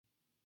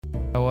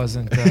I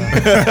wasn't. Like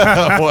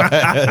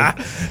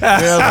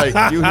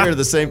you hear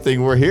the same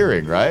thing we're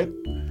hearing, right?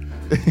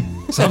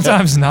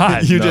 Sometimes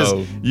not.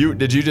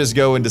 Did you just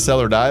go into sell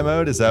or die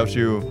mode? Is that what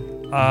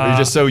you? Are you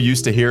just so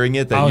used to hearing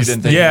it that you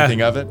didn't think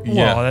anything of it?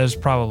 Well, there's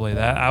probably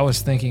that. I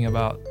was thinking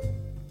about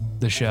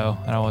the show,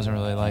 and I wasn't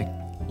really like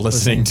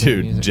listening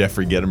to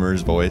Jeffrey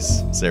Gitomer's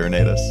voice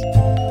serenade us.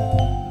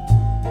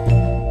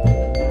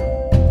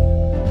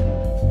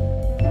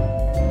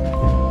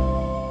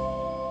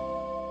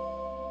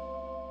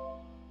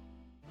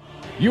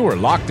 You are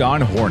Locked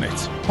On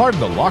Hornets, part of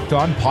the Locked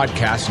On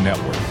Podcast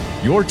Network.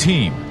 Your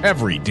team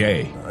every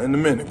day. In a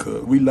minute,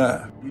 cuz we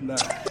live.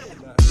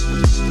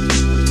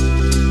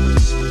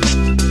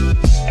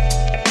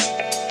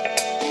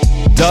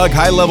 Doug,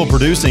 High Level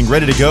Producing,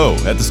 ready to go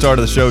at the start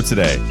of the show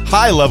today.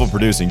 High Level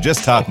Producing,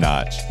 just top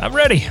notch. I'm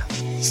ready.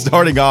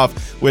 Starting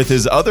off with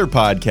his other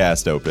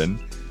podcast open,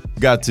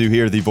 got to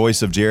hear the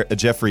voice of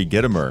Jeffrey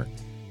Gitomer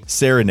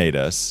serenade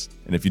us.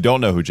 And if you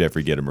don't know who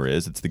Jeffrey Gitomer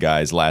is, it's the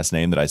guy's last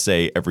name that I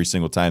say every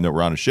single time that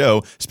we're on a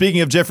show. Speaking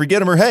of Jeffrey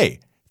Gitomer, hey,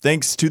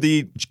 thanks to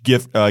the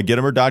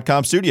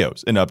Gitomer.com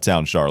studios in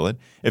Uptown Charlotte.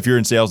 If you're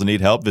in sales and need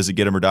help, visit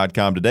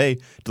Gitomer.com today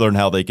to learn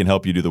how they can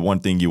help you do the one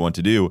thing you want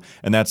to do,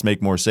 and that's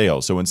make more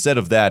sales. So instead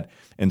of that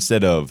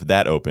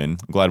open,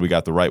 I'm glad we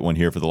got the right one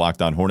here for the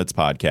Locked On Hornets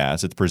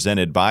podcast. It's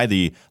presented by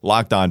the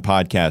Locked On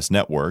Podcast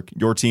Network,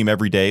 your team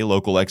every day,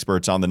 local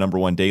experts on the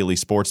 #1 daily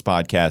sports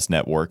podcast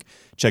network.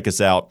 Check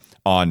us out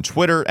on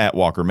Twitter at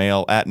Walker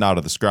Mail, at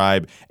Nada the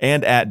Scribe,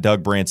 and at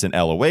Doug Branson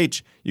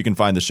LOH. You can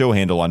find the show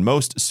handle on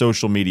most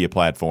social media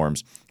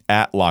platforms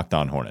at Locked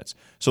On Hornets.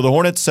 So the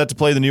Hornets set to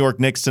play the New York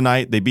Knicks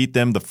tonight. They beat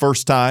them the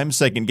first time,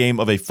 second game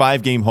of a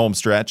 5-game home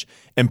stretch.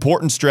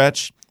 Important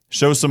stretch.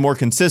 Show some more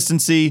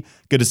consistency.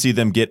 Good to see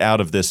them get out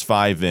of this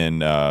 5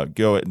 and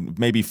go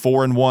maybe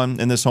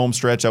 4-1 in this home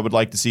stretch. I would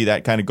like to see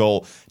that kind of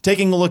goal.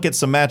 Taking a look at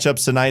some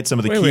matchups tonight, some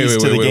of the keys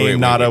to the game.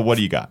 Nada, what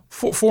do you got?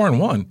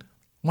 4-1.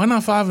 Why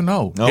not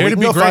 5-0? No, we can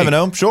go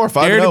 5-0. Sure,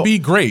 5-0. Dare to be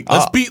great.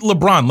 Let's beat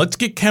LeBron. Let's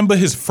get Kemba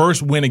his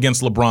first win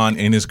against LeBron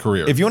in his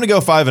career. If you want to go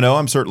 5-0,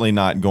 I'm certainly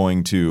not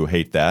going to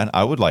hate that.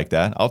 I would like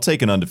that. I'll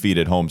take an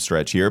undefeated home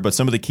stretch here. But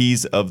some of the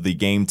keys of the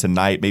game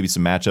tonight, maybe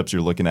some matchups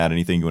you're looking at,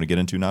 anything you want to get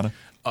into, Nada?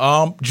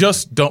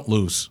 Just don't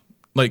lose.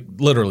 Like,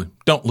 literally,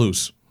 don't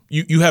lose.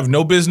 You have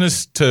no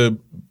business to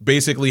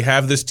basically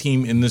have this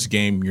team in this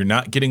game. You're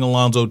not getting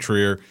Alonzo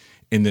Trier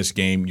in this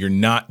game. You're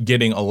not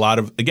getting a lot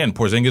of, again,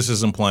 Porzingis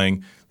isn't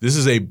playing. This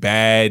is a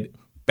bad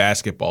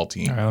basketball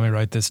team. All right, let me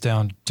write this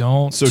down.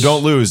 Don't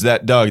lose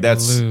that, Doug.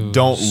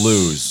 Don't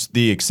lose.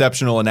 The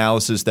exceptional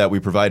analysis that we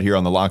provide here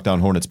on the Locked On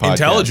Hornets podcast.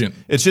 Intelligent.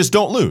 It's just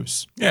don't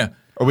lose. Yeah.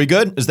 Are we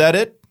good? Is that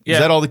it? Yeah. Is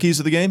that all the keys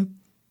of the game?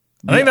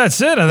 I think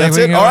that's it. I think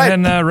we can go ahead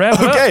and wrap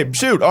it up. Okay,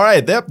 shoot. All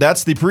right,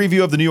 that's the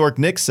preview of the New York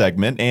Knicks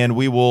segment, and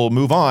we will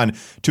move on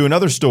to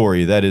another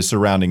story that is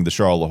surrounding the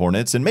Charlotte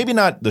Hornets, and maybe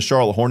not the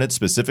Charlotte Hornets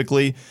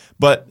specifically,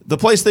 but the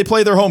place they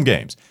play their home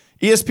games.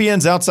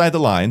 ESPN's Outside the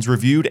Lines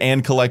reviewed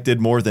and collected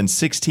more than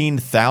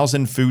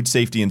 16,000 food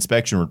safety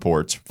inspection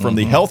reports from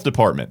the health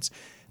departments.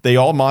 They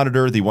all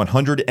monitor the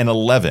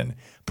 111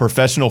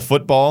 professional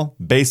football,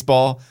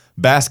 baseball,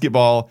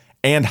 basketball,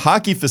 and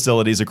hockey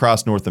facilities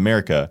across North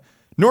America.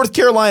 North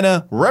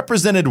Carolina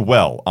represented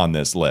well on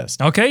this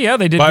list. Okay, yeah,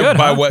 they did good.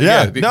 By what?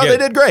 Yeah, they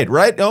did great,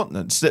 right?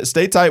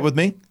 Stay tight with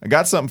me. I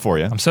got something for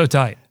you. I'm so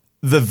tight.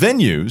 The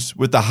venues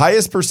with the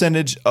highest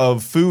percentage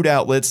of food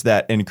outlets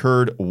that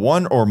incurred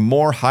one or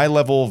more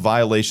high-level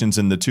violations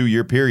in the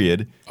 2-year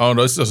period. Oh,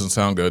 no, this doesn't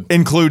sound good.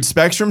 Include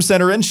Spectrum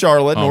Center in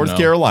Charlotte, North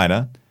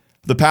Carolina,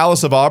 the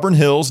Palace of Auburn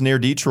Hills near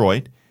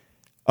Detroit,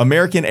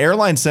 American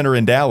Airlines Center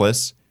in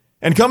Dallas,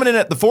 and coming in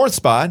at the 4th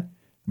spot,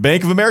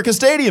 Bank of America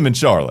Stadium in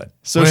Charlotte.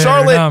 So We're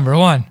Charlotte number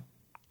 1.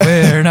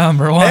 We're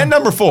number 1. and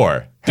number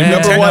 4.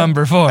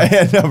 Number 4.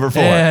 And number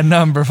 4. And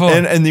number 4.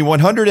 And the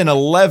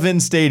 111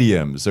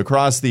 stadiums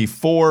across the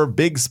 4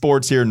 big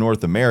sports here in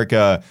North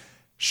America,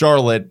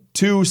 Charlotte,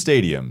 2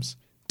 stadiums.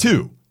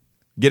 2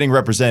 getting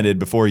represented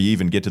before you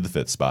even get to the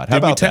 5th spot. How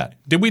about that?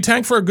 Did we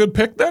tank for a good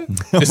pick then?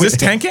 Is this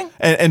tanking?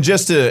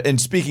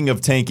 And speaking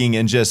of tanking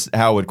and just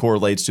how it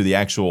correlates to the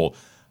actual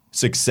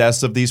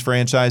success of these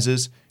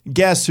franchises,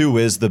 guess who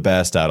is the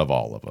best out of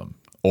all of them?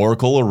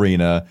 Oracle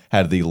Arena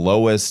had the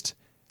lowest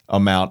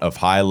amount of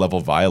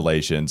high-level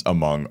violations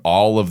among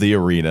all of the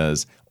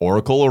arenas.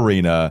 Oracle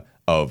Arena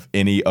of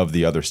any of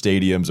the other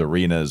stadiums,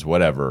 arenas,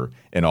 whatever,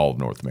 in all of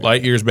North America.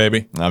 Light years,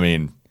 baby. I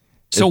mean...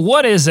 So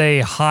what is a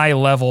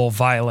high-level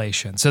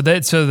violation? So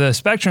the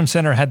Spectrum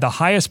Center had the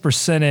highest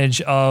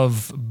percentage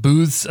of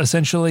booths,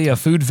 essentially, of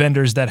food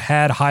vendors that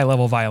had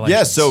high-level violations.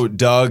 Yeah, so,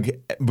 Doug,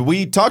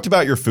 we talked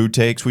about your food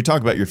takes. We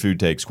talked about your food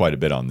takes quite a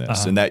bit on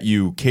this, and that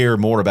you care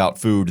more about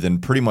food than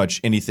pretty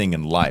much anything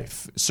in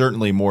life.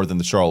 Certainly more than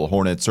the Charlotte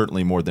Hornets,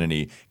 certainly more than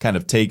any kind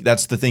of take.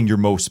 That's the thing you're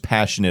most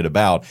passionate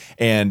about.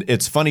 And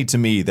it's funny to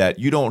me that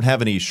you don't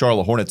have any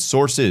Charlotte Hornets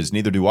sources,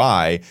 neither do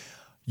I.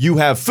 You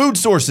have food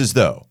sources,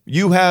 though.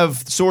 You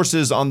have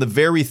sources on the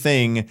very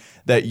thing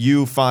that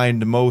you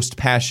find most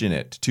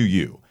passionate to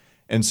you.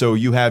 And so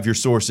you have your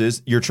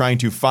sources. You're trying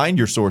to find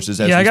your sources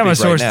as I got my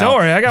source. Don't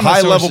worry, I got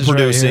my sources. High level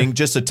producing, right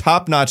just a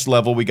top-notch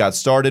level. We got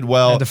started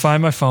well. I had to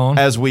find my phone.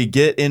 As we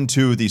get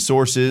into the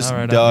sources,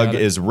 Right, Doug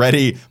is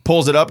ready.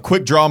 Pulls it up.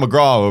 Quick draw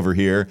McGraw over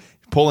here.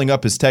 Pulling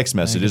up his text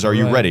messages. Are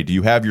you ready? Do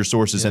you have your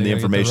sources and the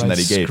information that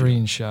he gave you?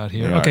 Screenshot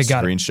here. Okay,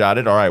 got it. Screenshot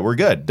it. All right, we're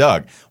good.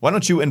 Doug, why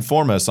don't you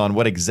inform us on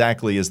what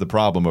exactly is the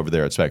problem over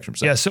there at Spectrum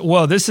Center? Yes,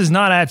 well, this is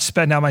not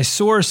at Now, my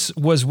source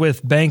was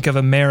with Bank of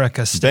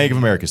America Stadium. Bank of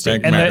America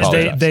Stadium.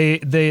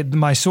 And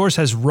my source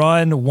has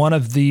run one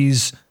of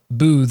these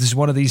booths,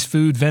 one of these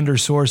food vendor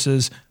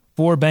sources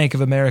for Bank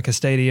of America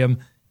Stadium.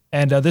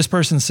 And this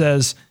person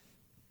says,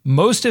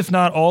 most, if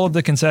not all, of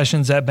the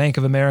concessions at Bank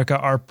of America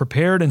are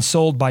prepared and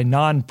sold by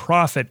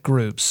nonprofit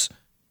groups.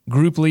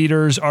 Group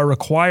leaders are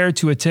required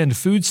to attend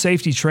food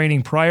safety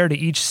training prior to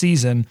each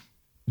season.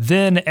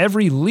 Then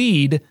every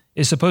lead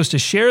is supposed to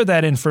share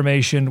that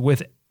information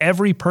with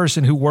every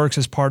person who works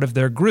as part of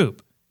their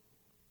group.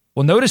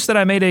 Well, notice that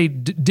I made a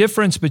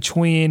difference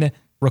between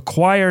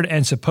required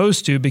and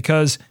supposed to,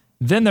 because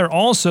then they're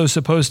also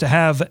supposed to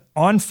have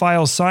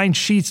on-file signed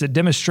sheets that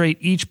demonstrate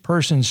each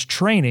person's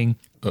training.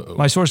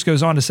 My source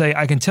goes on to say,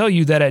 I can tell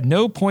you that at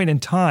no point in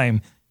time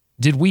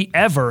did we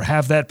ever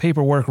have that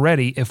paperwork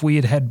ready if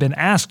we had been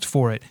asked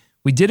for it.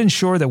 We did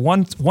ensure that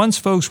once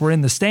folks were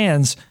in the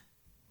stands,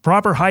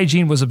 proper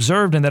hygiene was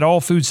observed and that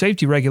all food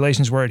safety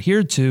regulations were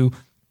adhered to.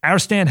 Our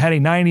stand had a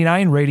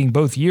 99 rating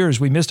both years.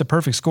 We missed a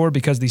perfect score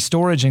because the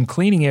storage and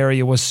cleaning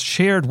area was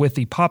shared with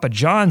the Papa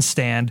John's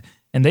stand,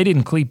 and they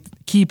didn't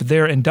keep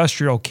their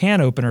industrial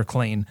can opener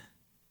clean.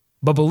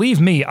 But believe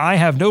me, I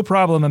have no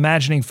problem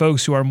imagining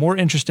folks who are more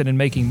interested in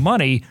making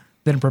money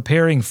than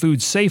preparing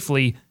food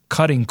safely,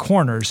 cutting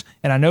corners.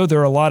 And I know there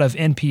are a lot of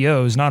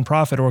NPOs,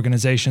 nonprofit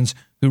organizations,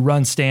 who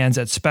run stands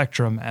at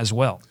Spectrum as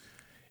well.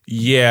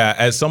 Yeah,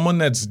 as someone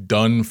that's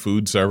done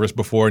food service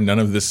before, none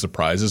of this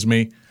surprises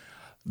me.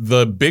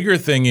 The bigger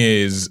thing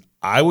is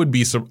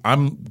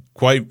I'm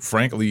quite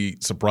frankly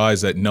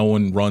surprised that no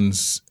one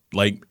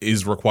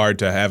is required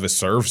to have a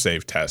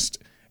ServSafe test.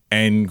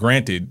 And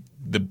granted,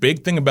 the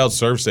big thing about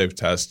ServSafe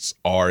tests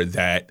are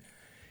that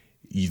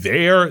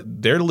they're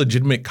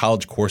legitimate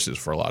college courses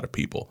for a lot of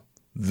people.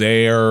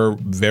 They're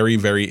very,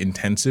 very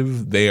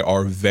intensive. They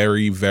are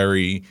very,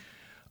 very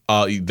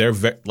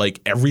like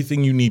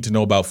everything you need to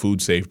know about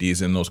food safety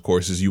is in those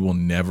courses. You will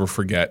never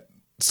forget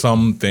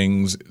some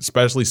things,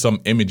 especially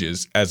some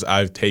images, as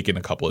I've taken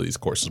a couple of these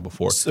courses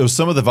before. So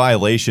some of the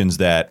violations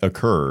that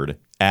occurred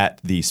at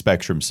the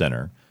Spectrum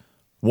Center,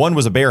 one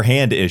was a bare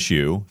hand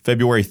issue,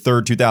 February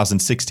 3rd,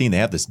 2016. They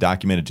have this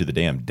documented to the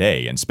damn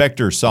day.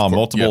 Inspectors saw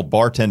multiple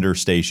bartender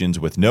stations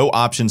with no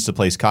options to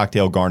place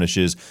cocktail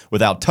garnishes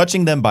without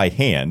touching them by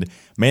hand.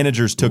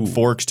 Managers took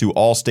forks to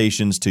all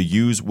stations to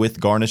use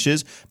with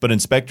garnishes, but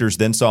inspectors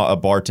then saw a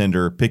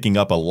bartender picking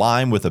up a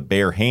lime with a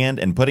bare hand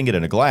and putting it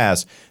in a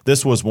glass.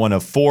 This was one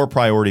of 4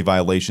 priority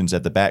violations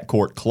at the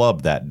Backcourt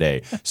Club that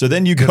day. So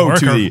then you go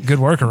to the good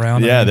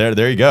workaround. Yeah,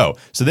 there you go.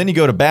 So then you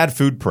go to bad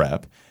food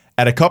prep.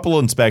 At a couple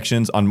of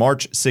inspections on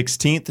March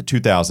 16th,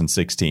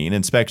 2016,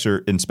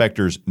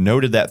 inspectors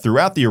noted that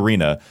throughout the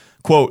arena,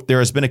 quote, there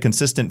has been a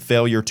consistent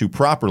failure to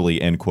properly,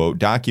 end quote,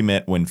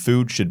 document when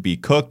food should be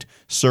cooked,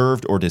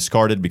 served, or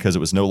discarded because it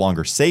was no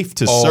longer safe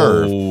to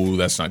serve. Oh,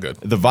 that's not good.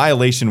 The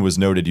violation was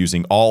noted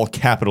using all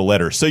capital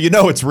letters, so you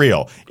know it's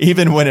real.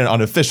 Even when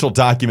an official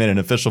document, an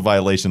official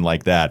violation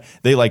like that,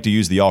 they like to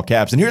use the all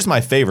caps. And here's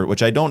my favorite,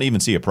 which I don't even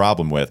see a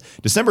problem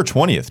with. December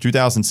 20th,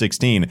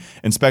 2016,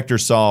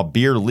 inspectors saw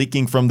beer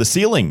leaking from the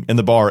ceiling in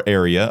the bar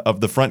area of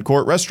the front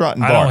court restaurant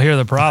and bar. I don't hear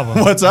the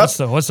problem. What's up?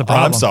 What's the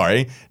problem? I'm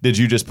sorry. Did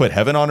you just put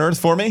heaven on earth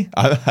for me?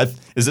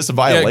 Is this a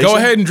violation? Yeah, go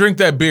ahead and drink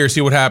that beer.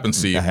 See what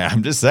happens to you.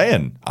 I'm just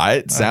saying.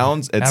 Have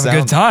a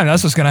good time.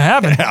 That's what's going to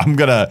happen. I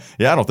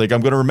don't think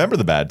I'm going to remember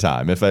the bad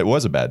time if it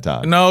was a bad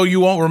time. No, you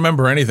won't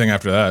remember anything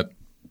after that.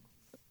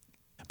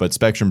 But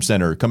Spectrum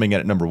Center coming in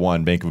at number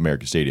 1, Bank of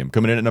America Stadium.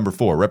 Coming in at number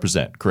 4,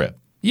 represent, Crip.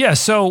 Yeah,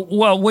 so,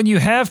 when you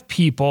have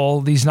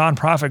people, these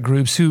nonprofit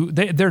groups who,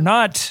 they're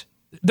not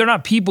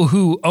people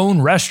who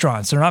own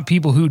restaurants. They're not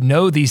people who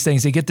know these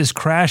things. They get this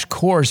crash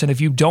course, and if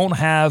you don't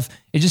have,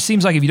 it just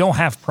seems like if you don't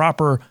have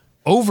proper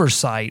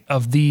oversight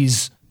of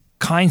these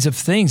kinds of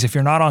things, if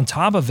you're not on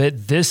top of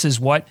it, this is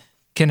what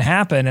can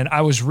happen. And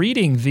I was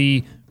reading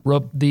the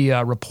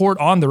report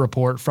on the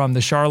report from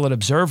the Charlotte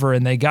Observer,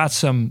 and they got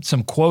some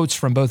quotes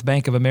from both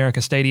Bank of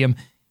America Stadium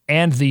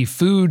and the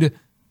food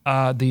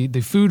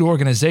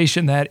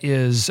organization that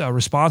is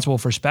responsible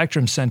for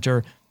Spectrum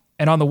Center.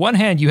 And on the one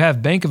hand, you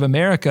have Bank of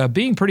America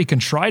being pretty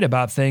contrite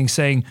about things,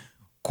 saying,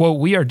 quote,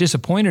 we are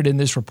disappointed in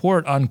this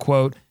report,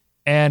 unquote,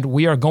 and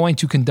we are going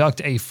to conduct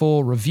a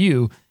full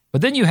review.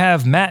 But then you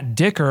have Matt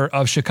Dicker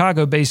of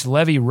Chicago-based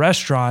Levy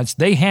Restaurants.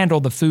 They handle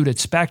the food at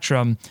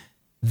Spectrum.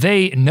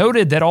 They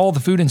noted that all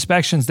the food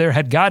inspections there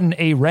had gotten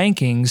A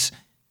rankings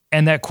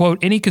and that, quote,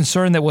 any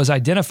concern that was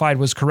identified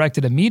was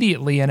corrected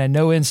immediately and in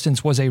no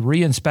instance was a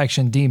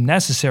reinspection deemed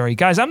necessary.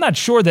 Guys, I'm not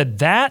sure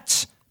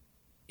that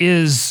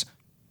is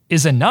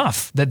is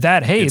enough.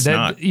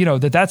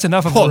 That's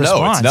enough of a response.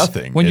 No, it's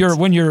nothing. When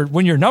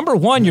you're number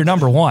one, you're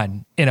number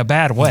one in a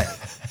bad way.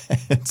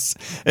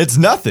 It's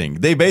nothing.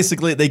 They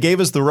gave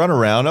us the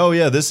runaround. Oh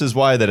yeah, this is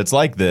why that it's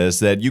like this,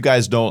 that you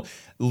guys don't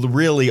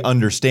really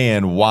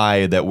understand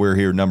why that we're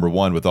here number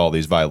one with all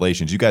these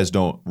violations. You guys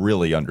don't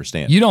really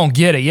understand. You don't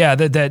get it. Yeah,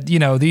 that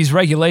these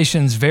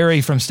regulations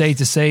vary from state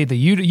to state, that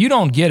you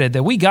don't get it,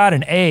 that we got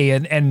an A,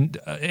 and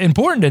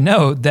important to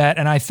note that,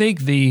 and I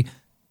think the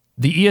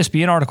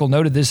ESPN article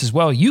noted this as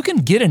well, you can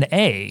get an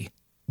A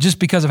just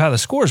because of how the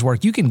scores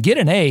work. You can get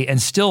an A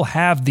and still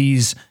have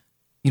these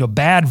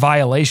bad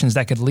violations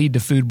that could lead to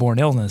foodborne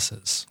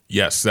illnesses.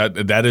 Yes,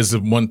 that is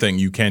the one thing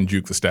you can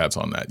juke the stats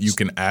on that. You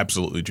can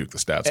absolutely juke the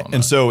stats on that.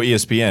 And so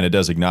ESPN, it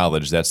does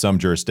acknowledge that some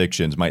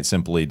jurisdictions might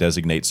simply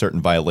designate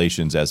certain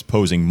violations as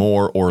posing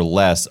more or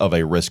less of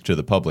a risk to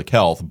the public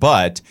health,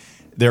 but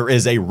there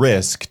is a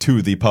risk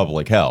to the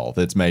public health.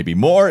 It's maybe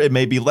more, it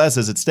may be less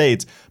as it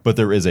states, but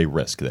there is a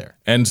risk there.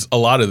 And a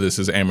lot of this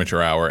is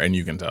amateur hour, and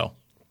you can tell.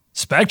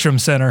 Spectrum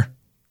Center,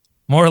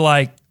 more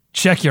like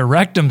check your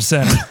rectum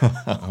center.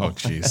 Oh,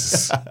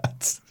 Jesus.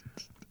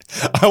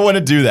 I want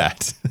to do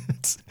that.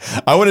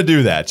 I want to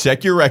do that.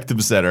 Check your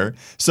rectum center.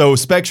 So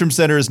Spectrum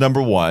Center is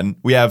number one.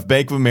 We have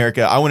Bank of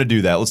America. I want to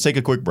do that. Let's take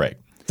a quick break.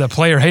 The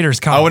player haters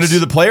comps. I want to do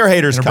the player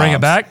haters comps. Bring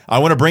it back? I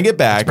want to bring it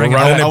back. Bring it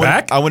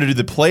back? I want to do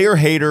the player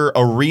hater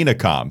arena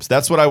comps.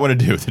 That's what I want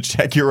to do. The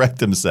Check Your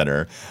Rectum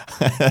Center.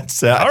 All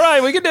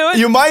right, we can do it.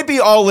 You might be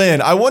all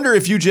in. I wonder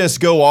if you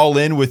just go all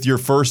in with your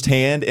first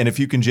hand and if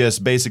you can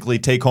just basically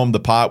take home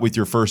the pot with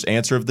your first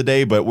answer of the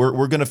day. But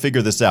we're going to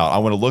figure this out. I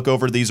want to look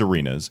over these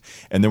arenas,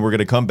 and then we're going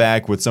to come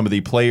back with some of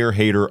the player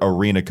hater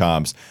arena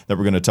comps that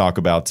we're going to talk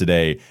about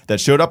today that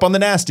showed up on the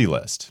nasty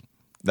list.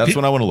 That's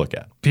what I want to look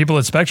at. People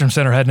at Spectrum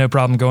Center had no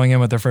problem going in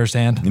with their first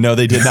hand. No,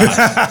 they did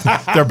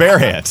not. They're bare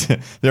hand.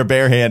 They're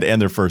bare hand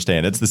and their first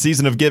hand. It's the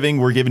season of giving.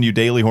 We're giving you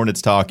daily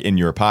Hornets talk in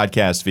your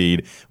podcast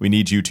feed. We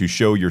need you to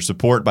show your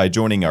support by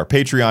joining our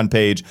Patreon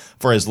page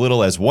for as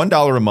little as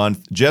 $1 a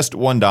month, just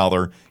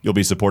 $1. You'll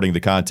be supporting the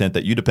content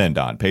that you depend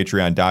on.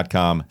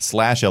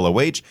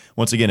 Patreon.com/LOH.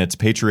 Once again, it's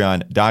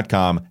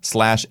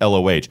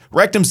Patreon.com/LOH.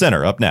 Rectum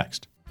Center up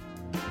next.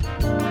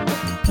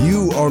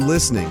 You are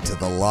listening to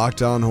the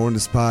Locked On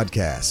Hornets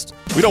podcast.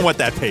 We don't want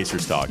that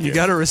Pacers talk. You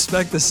got to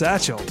respect the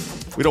satchel.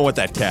 We don't want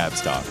that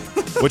Cavs talk.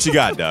 What you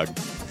got, Doug?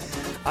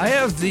 I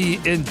have the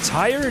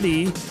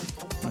entirety.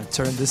 I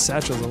turned this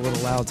satchel a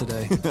little loud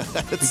today.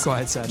 Be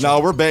quiet, satchel.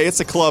 No, it's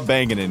a club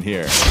banging in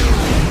here.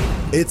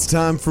 It's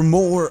time for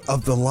more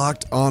of the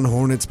Locked On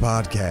Hornets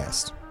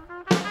podcast.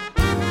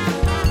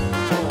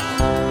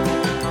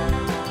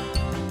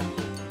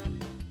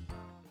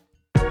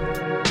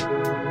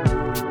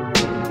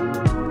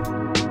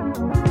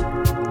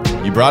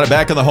 You brought it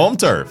back on the home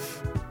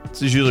turf.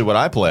 This is usually what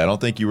I play. I don't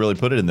think you really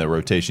put it in the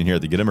rotation here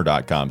at the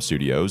Gittimer.com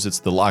studios. It's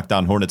the Locked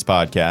On Hornets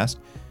podcast.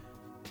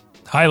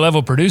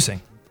 High-level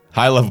producing.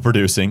 High-level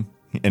producing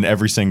in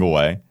every single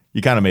way.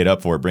 You kind of made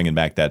up for it bringing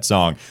back that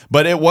song.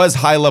 But it was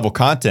high-level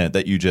content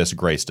that you just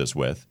graced us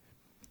with.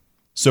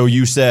 So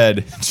you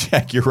said,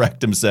 check your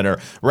rectum center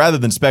rather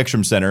than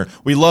Spectrum Center.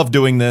 We love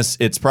doing this.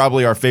 It's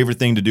probably our favorite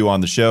thing to do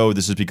on the show.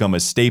 This has become a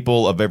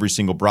staple of every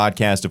single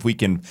broadcast. If we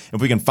can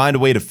find a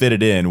way to fit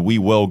it in, we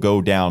will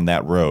go down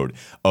that road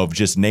of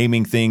just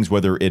naming things,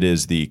 whether it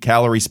is the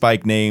calorie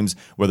spike names,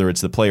 whether it's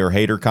the player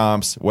hater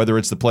comps, whether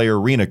it's the player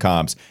arena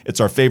comps.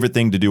 It's our favorite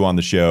thing to do on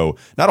the show.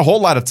 Not a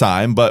whole lot of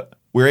time, but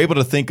we're able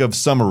to think of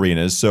some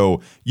arenas.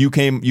 So you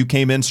came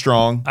in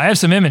strong. I have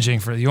some imaging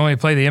for you. You want me to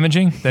play the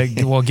imaging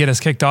that will get us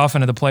kicked off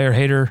into the player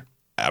hater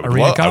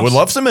arena comps? I would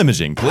love some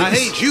imaging, please. I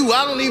hate you.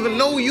 I don't even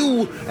know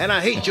you, and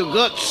I hate your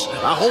guts.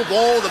 I hope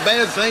all the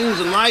bad things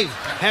in life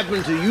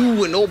happen to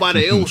you and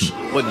nobody else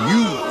but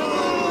you.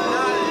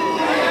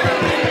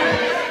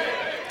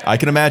 I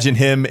can imagine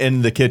him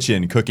in the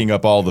kitchen cooking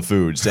up all the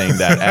food, saying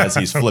that as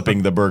he's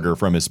flipping the burger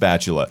from his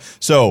spatula.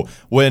 So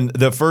when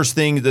the first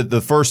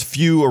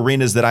few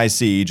arenas that I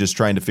see, just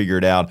trying to figure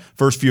it out,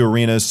 first few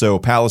arenas, so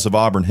Palace of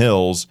Auburn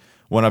Hills,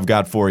 one I've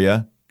got for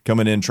you,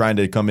 trying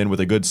to come in with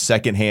a good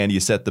second hand.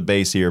 You set the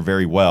base here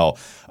very well.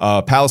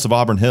 Palace of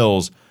Auburn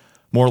Hills,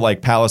 more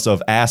like Palace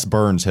of Ass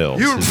Burns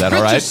Hills. Is that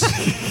all right?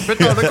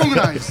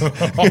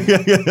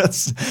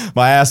 Yes.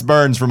 My ass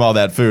burns from all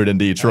that food in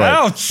Detroit.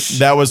 Ouch.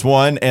 That was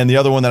one. And the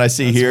other one that I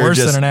see here.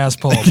 Worse than an ass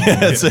pull.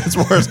 It's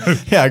worse.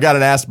 Yeah, I got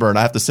an ass burn.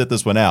 I have to sit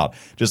this one out,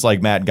 just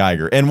like Matt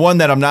Geiger. And one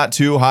that I'm not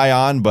too high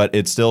on, but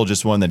it's still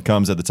just one that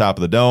comes at the top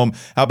of the dome.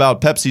 How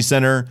about Pepsi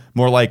Center?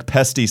 More like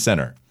Pesty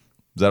Center.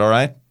 Is that all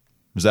right?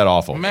 Is that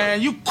awful?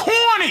 Man, you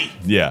corny!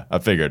 Yeah, I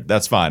figured.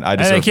 That's fine. I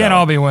deserve They can't that.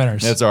 all be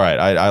winners. That's all right.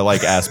 I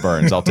like ass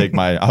burns. I'll take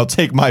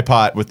my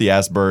pot with the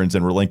ass burns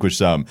and relinquish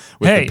some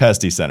with the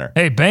Pesty Center.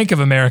 Hey, Bank of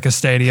America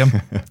Stadium.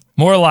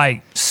 More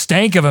like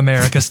Stank of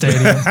America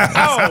Stadium.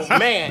 Oh,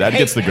 man. That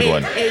gets the good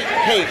one.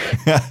 Hey.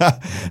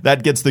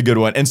 That gets the good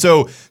one. And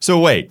so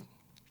wait.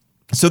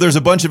 So there's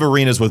a bunch of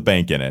arenas with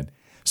bank in it.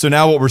 So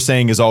now what we're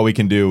saying is all we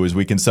can do is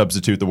we can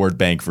substitute the word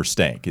bank for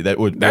stank. That'd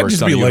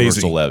just be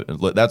lazy.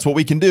 That's what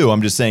we can do.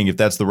 I'm just saying if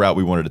that's the route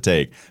we wanted to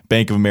take.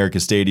 Bank of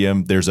America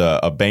Stadium, there's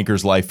a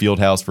Bankers Life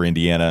Fieldhouse for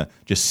Indiana,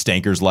 just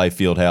Stankers Life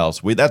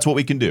Fieldhouse. That's what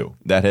we can do.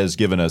 That has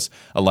given us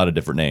a lot of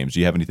different names. Do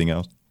you have anything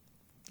else?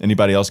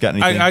 Anybody else got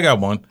anything? I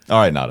got one. All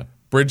right, Nada.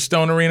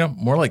 Bridgestone Arena,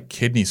 more like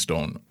Kidney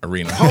Stone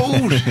Arena.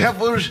 Hoes,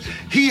 heifers,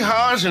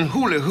 hee-haws, and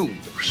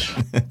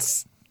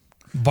hula-hoos.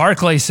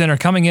 Barclays Center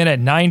coming in at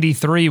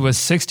 93 with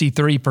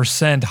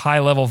 63%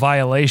 high-level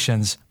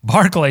violations.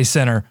 Barclays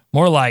Center,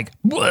 more like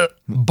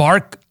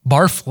barf.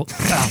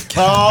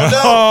 Oh,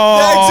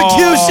 no.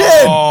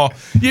 The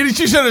execution.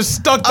 You should have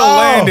stuck the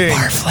landing.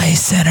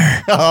 Barclays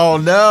Center. Oh,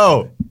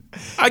 no.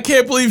 I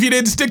can't believe you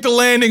didn't stick the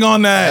landing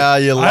on that.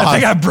 You lost. I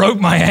think I broke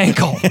my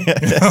ankle.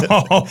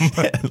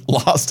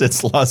 Lost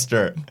its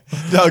luster.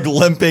 Doug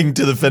limping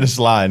to the finish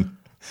line.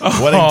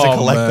 Wanting to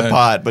collect the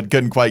pot, but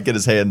couldn't quite get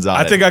his hands on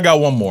it. I think I got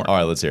one more. All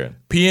right, let's hear it.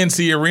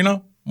 PNC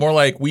Arena, more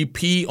like we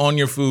pee on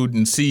your food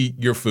and see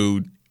your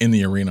food in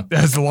the arena.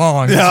 That's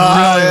long. It's really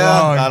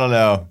long. I don't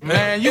know.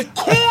 Man, you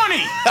corny.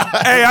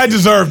 Hey, I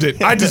deserved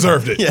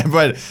it. Yeah,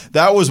 but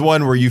that was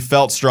one where you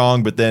felt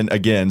strong, but then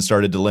again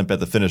started to limp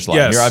at the finish line.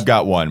 Yes. Here, I've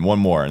got one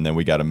more, and then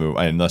we got to move,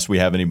 unless we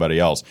have anybody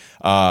else.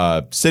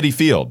 City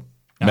Field.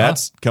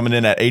 Mets coming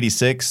in at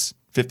 86,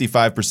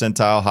 55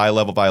 percentile, high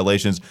level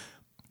violations.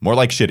 More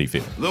like Shitty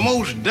Field. The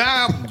most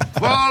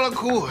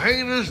diabolical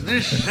haters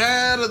this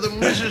side of the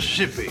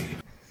Mississippi.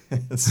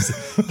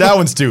 That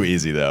one's too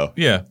easy, though.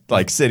 Yeah.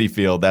 Like City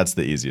Field, that's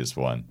the easiest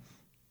one.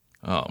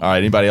 Oh, all right,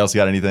 anybody else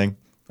got anything?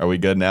 Are we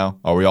good now?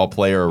 Are we all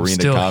player arena?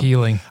 Still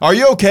healing. Are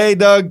you okay,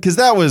 Doug? Because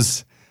that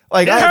was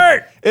like it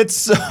hurt. It's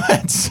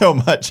so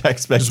much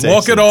expectation. just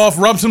walk it off,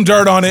 rub some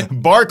dirt on it.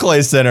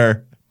 Barclays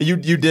Center. You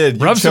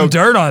did. Rub some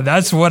dirt on it.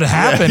 That's what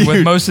happened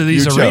with most of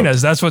these arenas.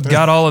 Choked. That's what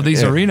got all of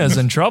these arenas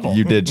in trouble.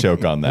 You did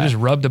choke on that. You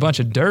just rubbed a bunch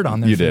of dirt on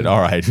there. You did. All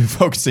right.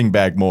 Focusing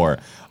back more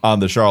on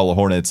the Charlotte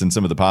Hornets and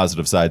some of the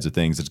positive sides of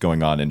things that's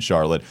going on in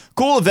Charlotte.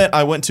 Cool event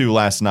I went to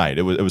last night.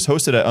 It was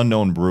hosted at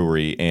Unknown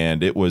Brewery,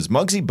 and it was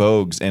Muggsy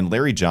Bogues and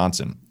Larry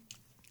Johnson.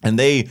 And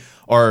they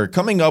are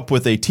coming up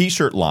with a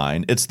T-shirt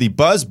line. It's the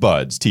Buzz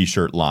Buds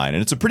T-shirt line,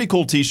 and it's a pretty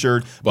cool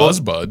T-shirt. Buzz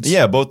Buds?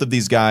 Yeah, both of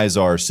these guys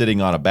are sitting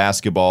on a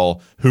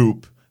basketball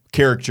hoop.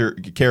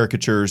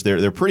 Caricatures.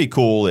 They're pretty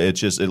cool.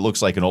 It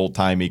looks like an old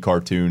timey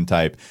cartoon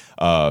type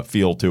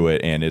feel to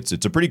it, and it's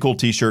a pretty cool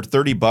T-shirt.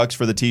 $30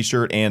 for the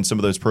T-shirt, and some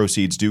of those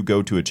proceeds do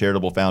go to a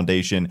charitable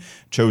foundation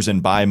chosen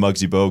by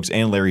Muggsy Bogues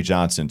and Larry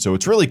Johnson. So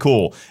it's really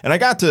cool. And I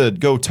got to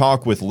go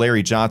talk with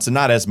Larry Johnson,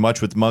 not as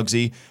much with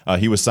Muggsy.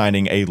 He was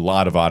signing a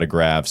lot of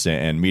autographs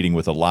and meeting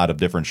with a lot of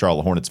different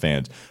Charlotte Hornets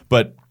fans,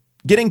 but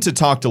getting to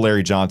talk to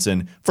Larry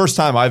Johnson, first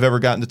time I've ever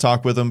gotten to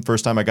talk with him,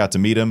 first time I got to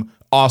meet him,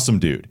 awesome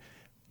dude.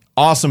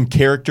 Awesome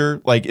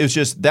character. Like, it's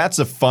just, that's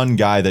a fun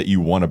guy that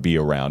you want to be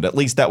around. At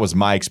least that was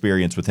my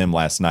experience with him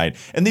last night.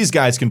 And these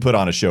guys can put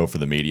on a show for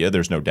the media.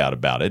 There's no doubt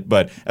about it.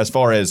 But as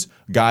far as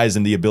guys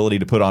and the ability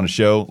to put on a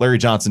show, Larry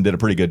Johnson did a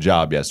pretty good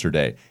job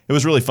yesterday. It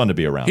was really fun to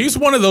be around. He's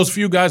one of those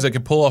few guys that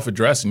can pull off a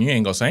dress and you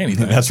ain't going to say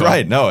anything. That's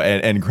right. No,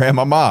 and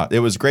Grandmama, it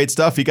was great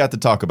stuff. He got to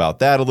talk about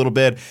that a little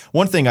bit.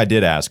 One thing I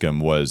did ask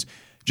him was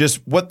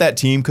just what that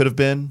team could have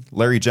been.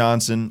 Larry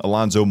Johnson,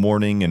 Alonzo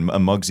Mourning, and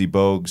Muggsy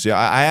Bogues. Yeah,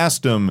 I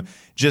asked him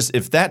just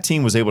if that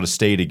team was able to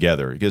stay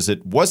together, because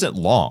it wasn't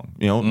long.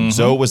 You know,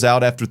 Zoe was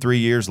out after 3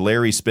 years.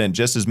 Larry spent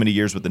just as many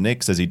years with the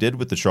Knicks as he did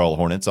with the Charlotte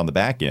Hornets on the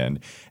back end.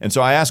 And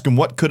so I asked him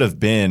what could have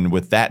been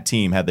with that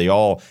team had they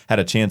all had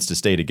a chance to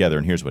stay together.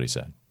 And here's what he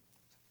said.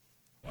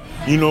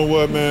 You know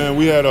what, man?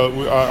 We had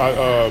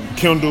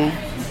Kendall.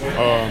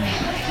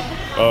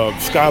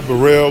 Scott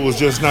Burrell was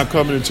just not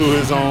coming into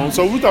his own.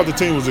 So we thought the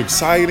team was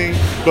exciting,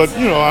 but,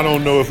 you know, I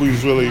don't know if we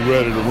was really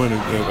ready to win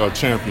a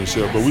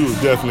championship, but we was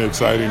definitely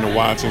exciting to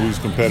watch and we was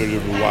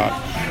competitive to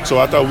watch. So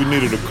I thought we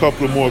needed a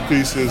couple of more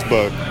pieces,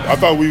 but I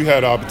thought we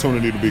had an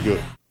opportunity to be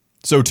good.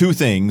 So two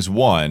things.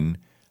 One,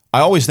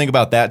 I always think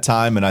about that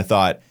time and I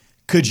thought,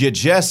 could you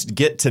just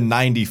get to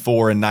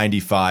 94 and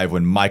 95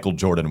 when Michael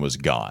Jordan was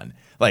gone?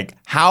 Like,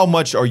 how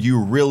much are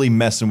you really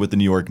messing with the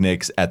New York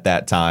Knicks at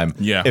that time?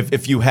 Yeah.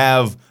 If you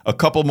have a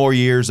couple more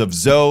years of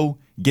Zoe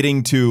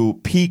getting to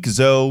peak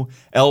Zoe,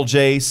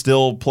 LJ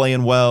still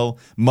playing well,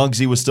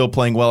 Muggsy was still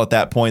playing well at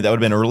that point, that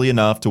would have been early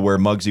enough to where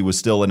Muggsy was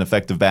still an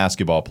effective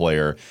basketball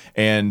player.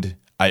 And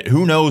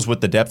who knows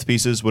what the depth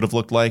pieces would have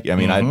looked like? I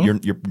mean,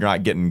 you're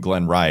not getting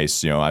Glenn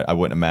Rice. You know, I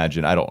wouldn't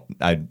imagine.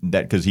 That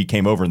because he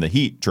came over in the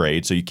Heat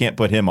trade, so you can't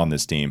put him on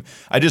this team.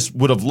 I just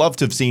would have loved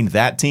to have seen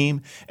that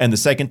team. And the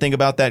second thing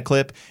about that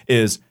clip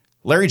is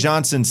Larry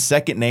Johnson's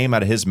second name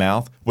out of his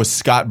mouth was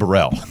Scott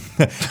Burrell,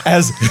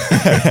 as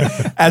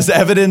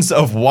evidence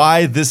of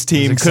why this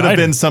team could have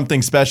been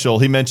something special.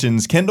 He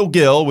mentions Kendall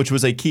Gill, which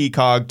was a key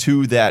cog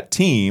to that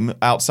team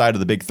outside of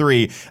the big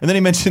three, and then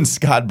he mentions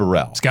Scott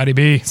Burrell. Scotty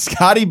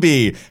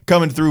B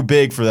coming through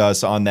big for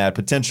us on that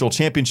potential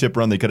championship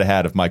run they could have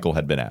had if Michael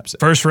had been absent.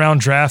 First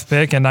round draft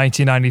pick in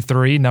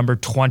 1993, number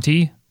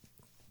 20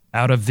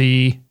 out of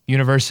the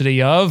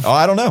University of. Oh,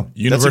 I don't know.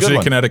 University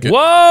of Connecticut. Whoa!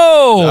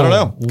 I don't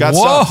know. Got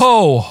Whoa!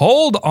 stumped.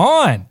 Hold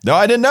on. No,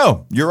 I didn't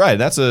know. You're right.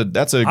 That's a.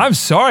 I'm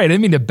sorry. I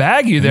didn't mean to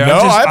bag you there. No,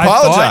 I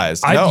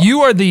apologize. No.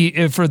 You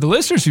are for the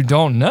listeners who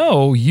don't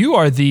know, you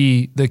are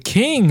the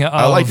king of.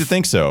 I like to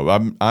think so.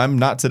 I'm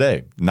not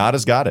today.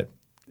 Nada's got it.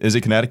 Is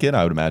it Connecticut?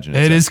 I would imagine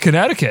it is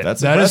Connecticut.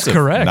 That is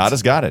correct.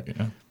 Nada's got it.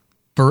 Yeah.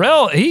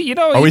 Burrell,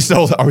 Are we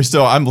still?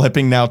 I'm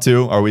lipping now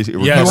too. Are we?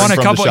 Yeah. You want a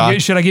couple?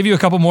 Should I give you a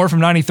couple more from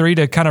 '93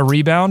 to kind of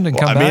rebound and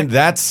come back? I mean,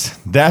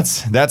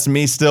 that's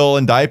me still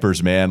in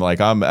diapers, man.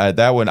 Like I'm at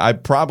that one. I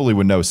probably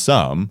would know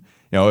some.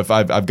 You know, if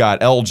I've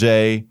got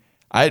LJ,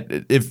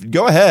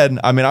 go ahead.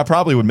 I mean, I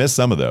probably would miss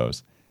some of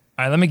those.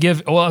 All right, let me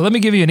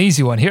give you an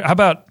easy one here. How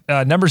about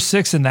number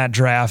 6 in that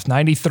draft,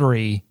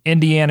 '93,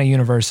 Indiana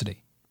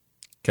University.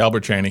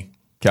 Calbert Cheaney.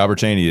 Calbert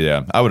Cheaney,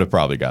 yeah. I would have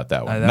probably got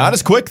that one. Not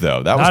as quick,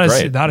 though. That was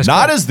great.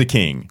 Not as the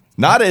king.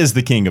 Not as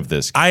the king of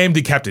this. I am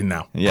the captain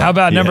now. Yeah, how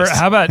about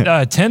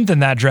 10th in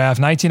that draft,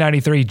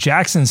 1993,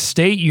 Jackson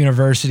State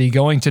University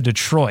going to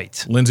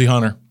Detroit. Lindsey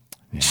Hunter.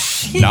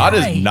 Not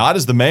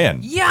as the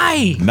man.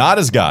 Yay!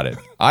 Nada's got it.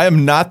 I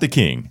am not the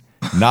king.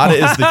 Nada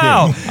is the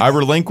king. I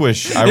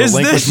relinquish my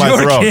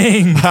throne.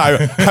 King?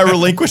 I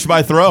relinquish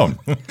my throne.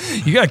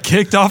 You got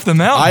kicked off the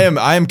mountain.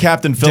 I am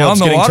Captain Phillips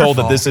getting told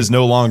that this is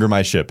no longer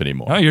my ship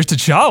anymore. Oh, you're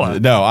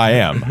T'Challa. No, I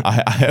am.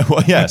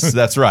 Well, yes,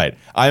 that's right.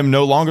 I am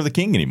no longer the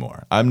king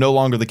anymore. I'm no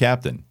longer the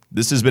captain.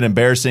 This has been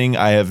embarrassing.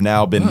 I have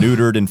now been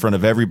neutered in front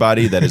of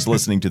everybody that is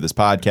listening to this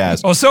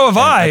podcast. Well, so have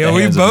I.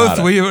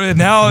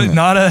 Now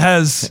Nada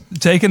has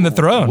taken the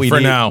throne.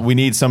 We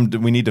need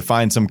to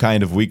find some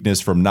kind of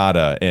weakness from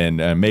Nada,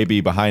 and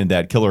maybe behind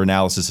that killer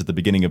analysis at the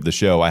beginning of the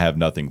show, I have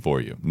nothing for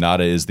you.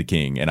 Nada is the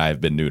king, and I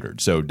have been neutered.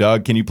 So,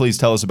 Doug, can you please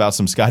tell us about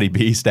some Scotty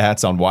B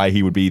stats on why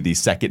he would be the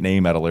second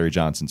name out of Larry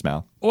Johnson's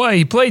mouth? Well,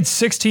 he played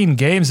 16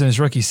 games in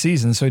his rookie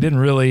season, so he didn't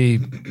really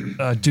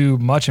do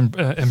many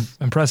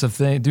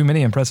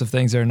impressive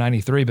things there in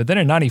 93. But then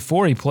in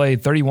 94, he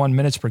played 31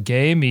 minutes per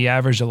game. He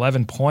averaged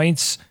 11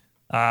 points,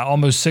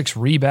 almost 6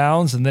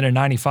 rebounds. And then in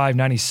 95,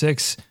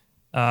 96,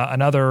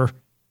 another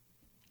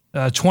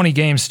 20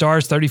 game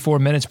starts, 34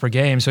 minutes per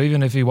game. So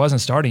even if he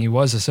wasn't starting, he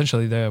was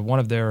essentially one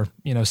of their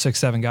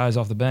 6-7 guys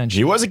off the bench.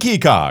 He was a key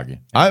cog.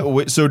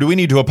 So do we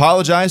need to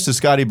apologize to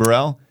Scotty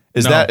Burrell?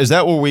 Is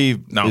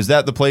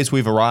that the place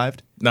we've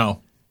arrived?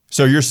 No.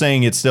 So you're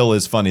saying it still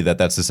is funny that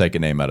that's the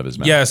second name out of his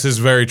mouth? Yes, it's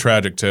very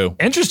tragic too.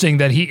 Interesting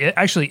that he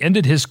actually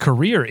ended his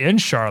career in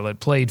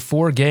Charlotte, played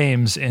 4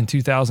 games in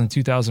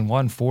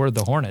 2000-2001 for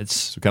the Hornets.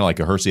 So kind of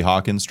like a Hersey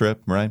Hawkins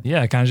trip, right?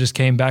 Yeah, kind of just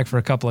came back for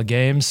a couple of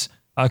games.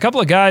 A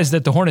couple of guys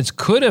that the Hornets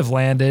could have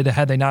landed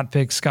had they not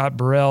picked Scott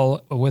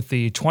Burrell with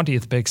the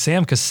 20th pick.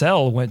 Sam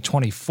Cassell went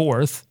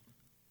 24th.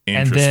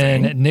 And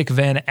then Nick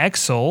Van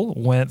Exel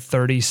went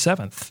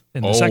 37th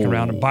in the second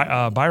round.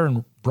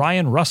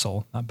 Brian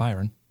Russell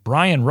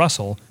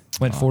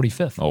went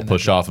 45th. Oh,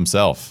 push off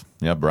himself.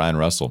 Yeah, Brian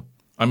Russell.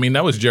 I mean,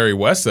 that was Jerry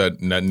West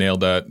that nailed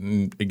that.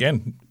 And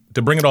again,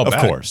 to bring it all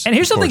back. Of course. And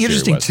here's something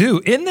interesting,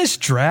 too. In this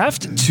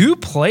draft, 2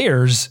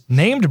 players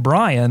named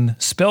Brian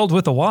spelled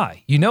with a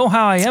Y. You know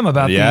how I am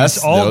about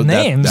these alt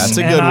names. That's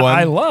a good one.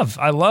 I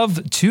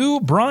love 2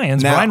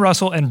 Brians, Brian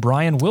Russell and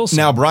Brian Wilson.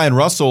 Now, Brian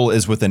Russell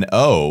is with an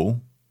O.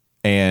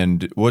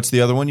 And what's the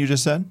other one you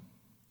just said?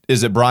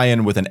 Is it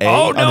Brian with an A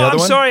on the other one? I'm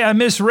sorry. I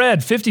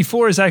misread.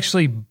 54 is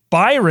actually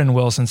Byron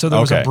Wilson. So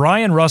there was a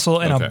Brian Russell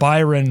and a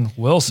Byron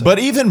Wilson. But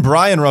even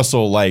Brian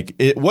Russell,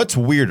 what's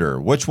weirder?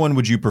 Which one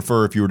would you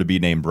prefer if you were to be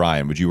named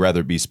Brian? Would you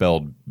rather be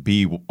spelled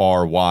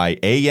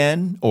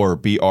B-R-Y-A-N or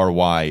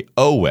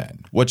B-R-Y-O-N?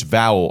 Which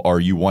vowel are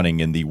you wanting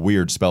in the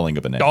weird spelling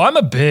of a name? Oh, I'm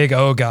a big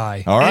O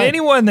guy. All right.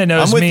 Anyone that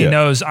knows me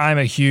knows I'm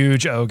a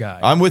huge O guy.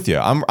 I'm with you.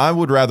 I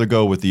would rather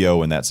go with the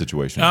O in that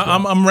situation.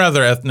 I'm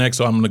rather ethnic,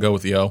 so I'm going to go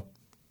with the O.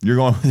 You're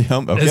going with the O?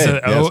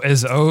 Okay.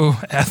 Is O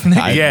ethnic?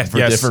 For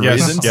different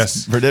reasons?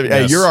 Yes.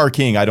 Hey, you're our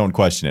king. I don't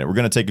question it. We're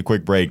going to take a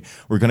quick break.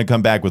 We're going to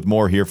come back with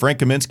more here. Frank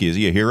Kaminsky, is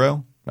he a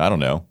hero? I don't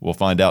know. We'll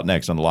find out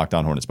next on the Locked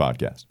On Hornets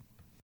podcast.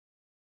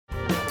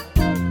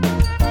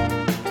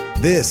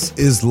 This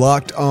is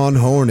Locked On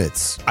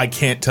Hornets. I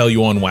can't tell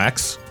you on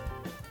wax.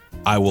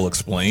 I will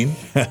explain.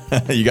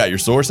 You got your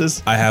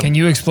sources? I have. Can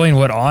you explain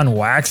what on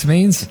wax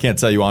means? I can't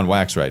tell you on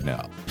wax right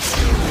now.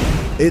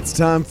 It's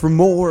time for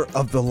more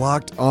of the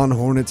Locked On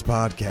Hornets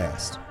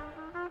podcast.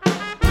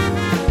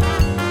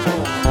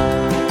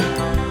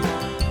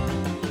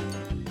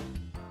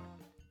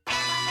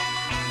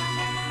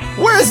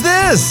 Where is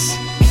this?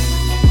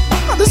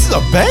 Oh, this is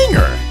a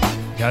banger.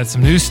 Got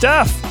some new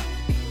stuff.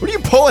 What are you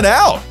pulling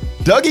out?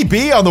 Dougie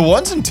B on the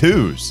 1s and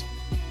 2s.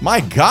 My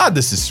God,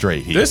 this is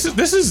straight heat. This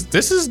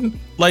is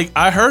like,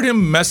 I heard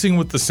him messing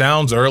with the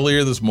sounds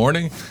earlier this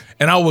morning,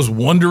 and I was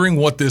wondering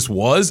what this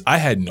was. I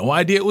had no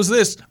idea it was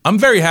this. I'm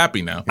very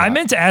happy now. I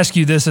meant to ask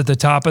you this at the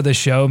top of the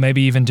show,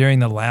 maybe even during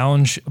the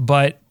lounge,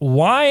 but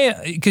why?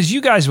 Because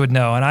you guys would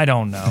know, and I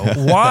don't know.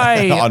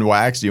 Why? On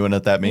wax, you know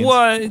what that means?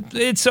 Well,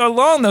 it's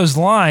along those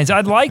lines.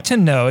 I'd like to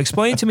know.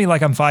 Explain to me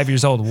like I'm 5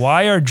 years old.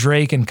 Why are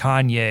Drake and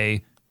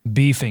Kanye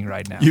beefing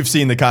right now. You've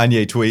seen the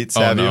Kanye tweets,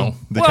 have you?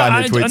 The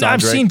Kanye tweets,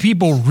 I've seen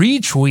people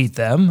retweet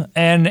them,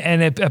 and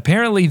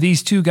apparently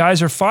these two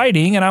guys are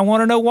fighting, and I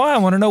want to know why. I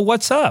want to know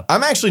what's up.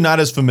 I'm actually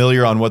not as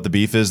familiar on what the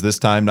beef is this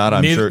time.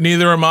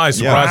 Neither am I.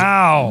 Surprised.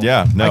 Wow.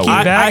 Yeah, no. I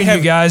keep bagging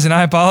you guys, and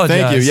I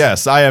apologize. Thank you.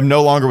 Yes, I am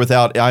no longer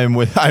I am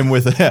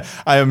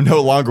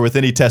no longer with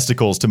any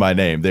testicles to my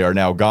name. They are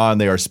now gone.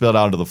 They are spilled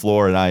out onto the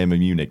floor, and I am a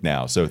eunuch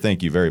now. So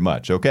thank you very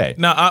much. Okay.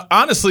 Now,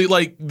 honestly,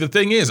 like the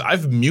thing is,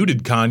 I've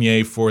muted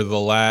Kanye for the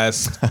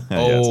last 7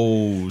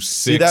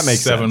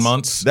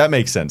 months. That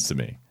makes sense to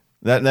me.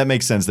 That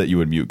makes sense that you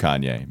would mute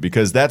Kanye,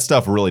 because that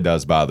stuff really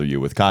does bother you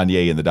with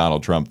Kanye and the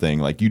Donald Trump thing.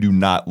 Like, you do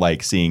not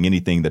like seeing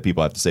anything that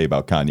people have to say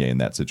about Kanye in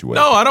that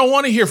situation. No, I don't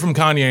want to hear from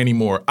Kanye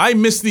anymore. I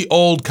miss the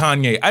old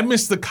Kanye. I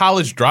miss the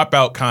college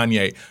dropout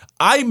Kanye.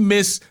 I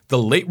miss the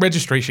late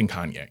registration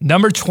Kanye.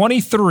 Number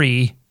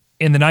 23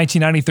 in the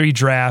 1993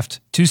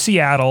 draft to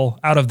Seattle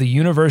out of the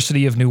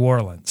University of New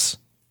Orleans.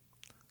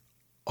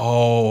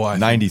 Oh,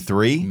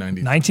 93?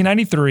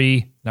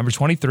 1993, number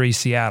 23,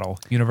 Seattle,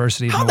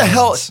 University of New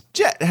Orleans.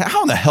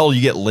 How in the hell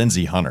you get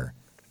Lindsey Hunter?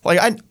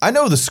 Like, I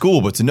know the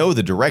school, but to know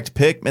the direct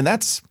pick, man,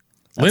 that's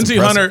Lindsey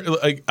impressive. Hunter.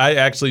 Like, I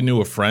actually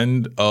knew a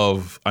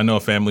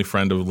family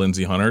friend of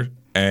Lindsey Hunter,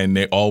 and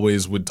they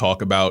always would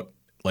talk about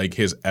like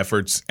his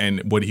efforts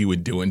and what he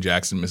would do in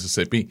Jackson,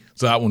 Mississippi.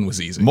 So that one was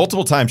easy.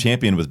 Multiple-time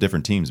champion with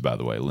different teams, by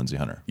the way, Lindsey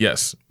Hunter.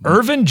 Yes.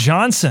 Irvin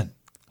Johnson.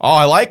 Oh,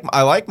 I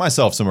like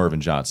myself some Irvin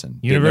Johnson.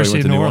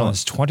 University of New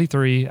Orleans,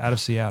 23 out of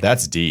Seattle.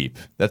 That's deep.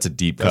 That's a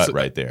deep cut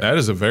right there. That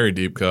is a very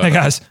deep cut. Hey,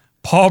 guys,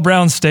 Paul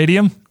Brown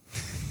Stadium?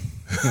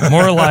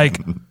 More like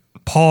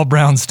Paul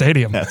Brown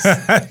Stadium.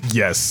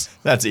 Yes.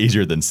 That's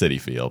easier than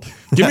Citi Field.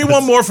 Give me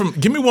one more from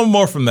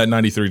that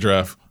 93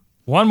 draft.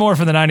 One more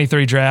for the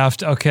 93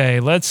 draft.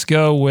 Okay, let's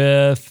go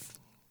with,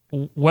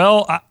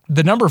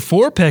 the number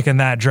 4 pick in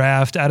that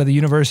draft out of the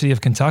University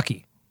of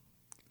Kentucky.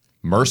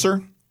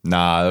 Mercer?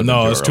 Nah.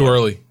 No, it's too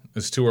early.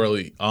 It's too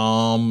early.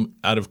 Out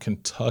of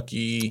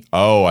Kentucky.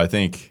 Oh, I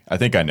think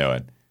I know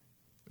it.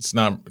 It's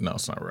not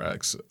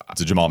Rex.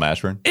 It's a Jamal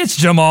Mashburn. It's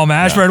Jamal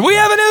Mashburn. Yeah. We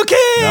have a new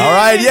king. All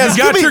right, yes.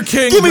 You got your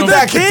king. Give me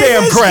back the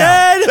damn crown.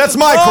 Dead. That's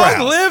my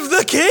crown. Live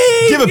the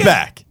king. Give it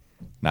back.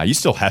 Now, you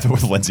still have it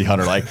with Lindsey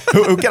Hunter. Like,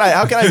 how can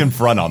I even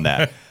front on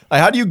that?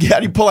 Like, how do you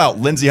pull out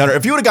Lindsey Hunter?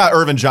 If you would have got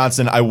Irvin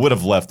Johnson, I would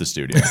have left the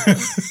studio.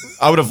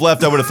 I would have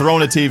left. I would have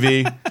thrown a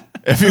TV.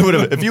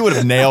 If you would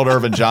have nailed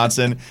Irvin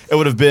Johnson, it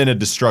would have been a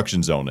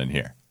destruction zone in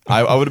here.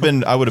 I would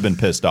have been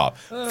pissed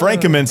off.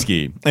 Frank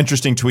Kaminsky,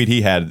 interesting tweet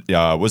he had.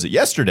 Was it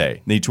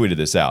yesterday? He tweeted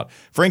this out.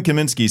 Frank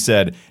Kaminsky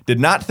said, "Did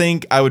not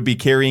think I would be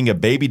carrying a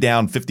baby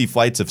down 50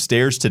 flights of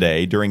stairs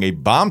today during a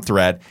bomb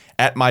threat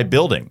at my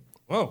building.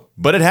 Whoa!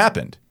 But it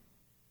happened.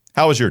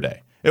 How was your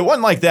day? It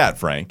wasn't like that,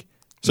 Frank."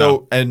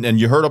 So, no. and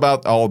you heard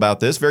all about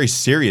this very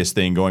serious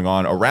thing going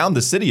on around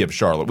the city of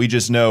Charlotte. We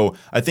just know,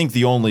 I think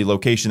the only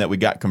location that we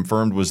got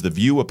confirmed was the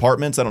View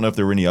Apartments. I don't know if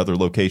there were any other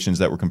locations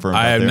that were confirmed.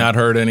 I have not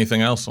heard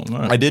anything else on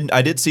that.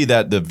 I did see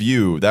that the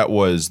View, that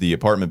was the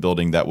apartment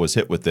building that was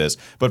hit with this.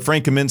 But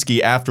Frank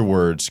Kaminsky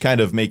afterwards, kind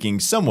of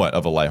making somewhat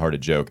of a lighthearted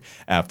joke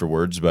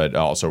afterwards, but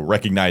also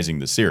recognizing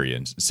the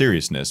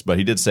seriousness. But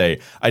he did say,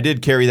 "I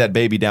did carry that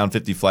baby down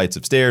 50 flights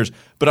of stairs,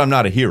 but I'm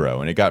not a hero."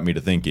 And it got me to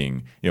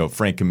thinking,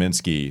 Frank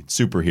Kaminsky,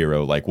 superhero,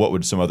 like what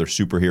would some other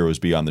superheroes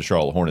be on the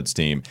Charlotte Hornets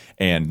team?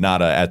 And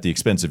not at the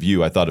expense of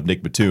you, I thought of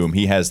Nick Batum.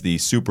 He has the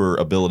super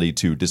ability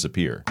to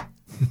disappear.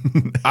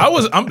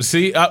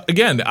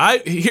 Again,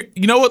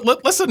 you know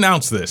what? Let's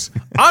announce this.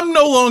 I'm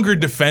no longer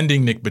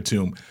defending Nick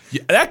Batum.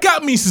 That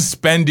got me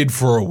suspended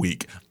for a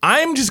week.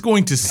 I'm just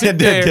going to sit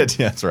there.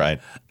 That's right.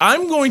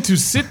 I'm going to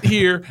sit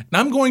here and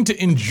I'm going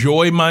to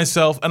enjoy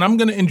myself and I'm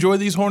going to enjoy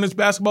these Hornets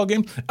basketball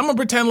games. I'm going to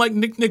pretend like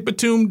Nick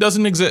Batum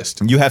doesn't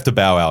exist. You have to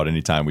bow out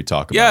anytime we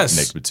talk about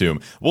Nick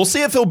Batum. We'll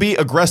see if he'll be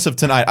aggressive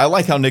tonight. I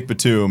like how Nick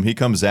Batum, he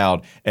comes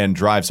out and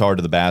drives hard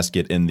to the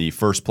basket in the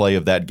first play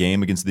of that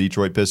game against the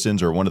Detroit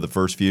Pistons, or one of the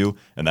first few,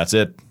 and that's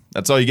it.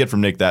 That's all you get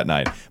from Nick that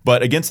night.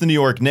 But against the New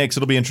York Knicks,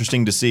 it'll be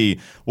interesting to see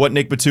what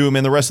Nick Batum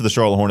and the rest of the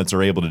Charlotte Hornets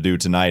are able to do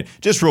tonight.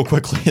 Just real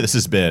quickly, this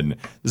has been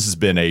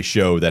a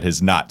show that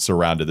has not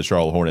surrounded the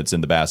Charlotte Hornets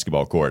in the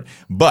basketball court,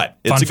 but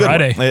it's fun a good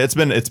Friday. One.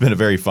 It's been a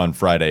very fun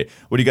Friday.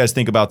 What do you guys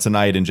think about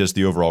tonight and just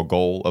the overall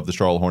goal of the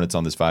Charlotte Hornets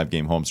on this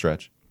 5-game home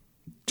stretch?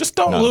 Just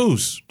don't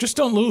lose. Just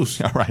don't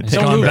lose. All right.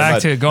 Going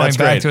back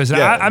to his.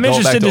 Yeah, I'm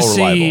interested to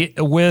see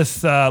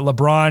with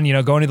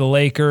LeBron, going to the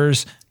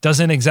Lakers,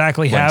 doesn't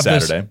exactly have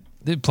Saturday.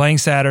 Playing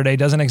Saturday,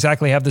 doesn't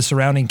exactly have the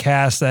surrounding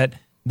cast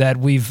that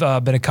we've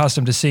been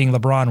accustomed to seeing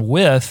LeBron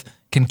with.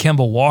 Can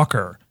Kemba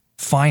Walker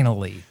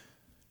finally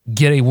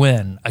get a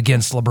win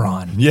against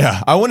LeBron?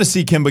 Yeah, I want to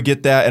see Kemba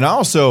get that. And I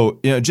also,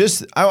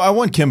 I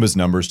want Kemba's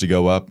numbers to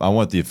go up. I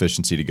want the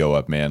efficiency to go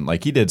up, man.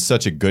 Like, he did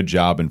such a good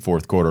job in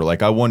fourth quarter.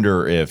 Like, I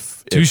wonder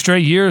if 2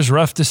 straight years,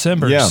 rough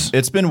Decembers. Yeah,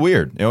 it's been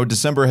weird.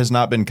 December has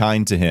not been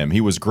kind to him. He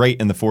was great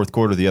in the fourth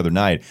quarter the other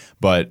night,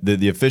 but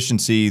the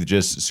efficiency,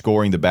 just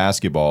scoring the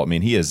basketball, I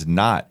mean, he has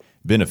not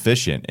been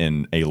efficient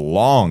in a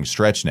long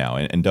stretch now.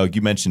 And Doug,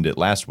 you mentioned it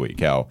last week,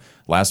 how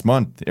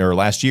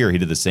last year he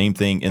did the same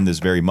thing in this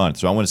very month.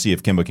 So I want to see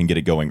if Kemba can get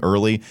it going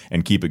early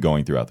and keep it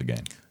going throughout the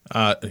game.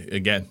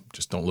 Again,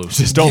 just don't lose.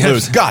 Just don't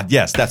lose. God,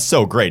 yes, that's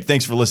so great.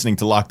 Thanks for listening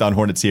to Locked On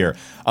Hornets here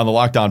on the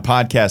Locked On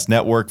Podcast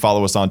Network.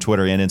 Follow us on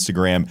Twitter and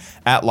Instagram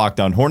at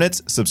Locked On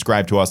Hornets.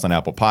 Subscribe to us on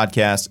Apple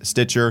Podcasts,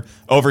 Stitcher,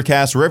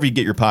 Overcast, wherever you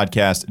get your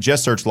podcast.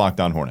 Just search Locked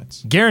On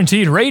Hornets.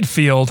 Guaranteed Raid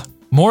Field,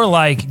 more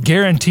like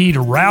Guaranteed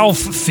Ralph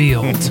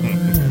Field.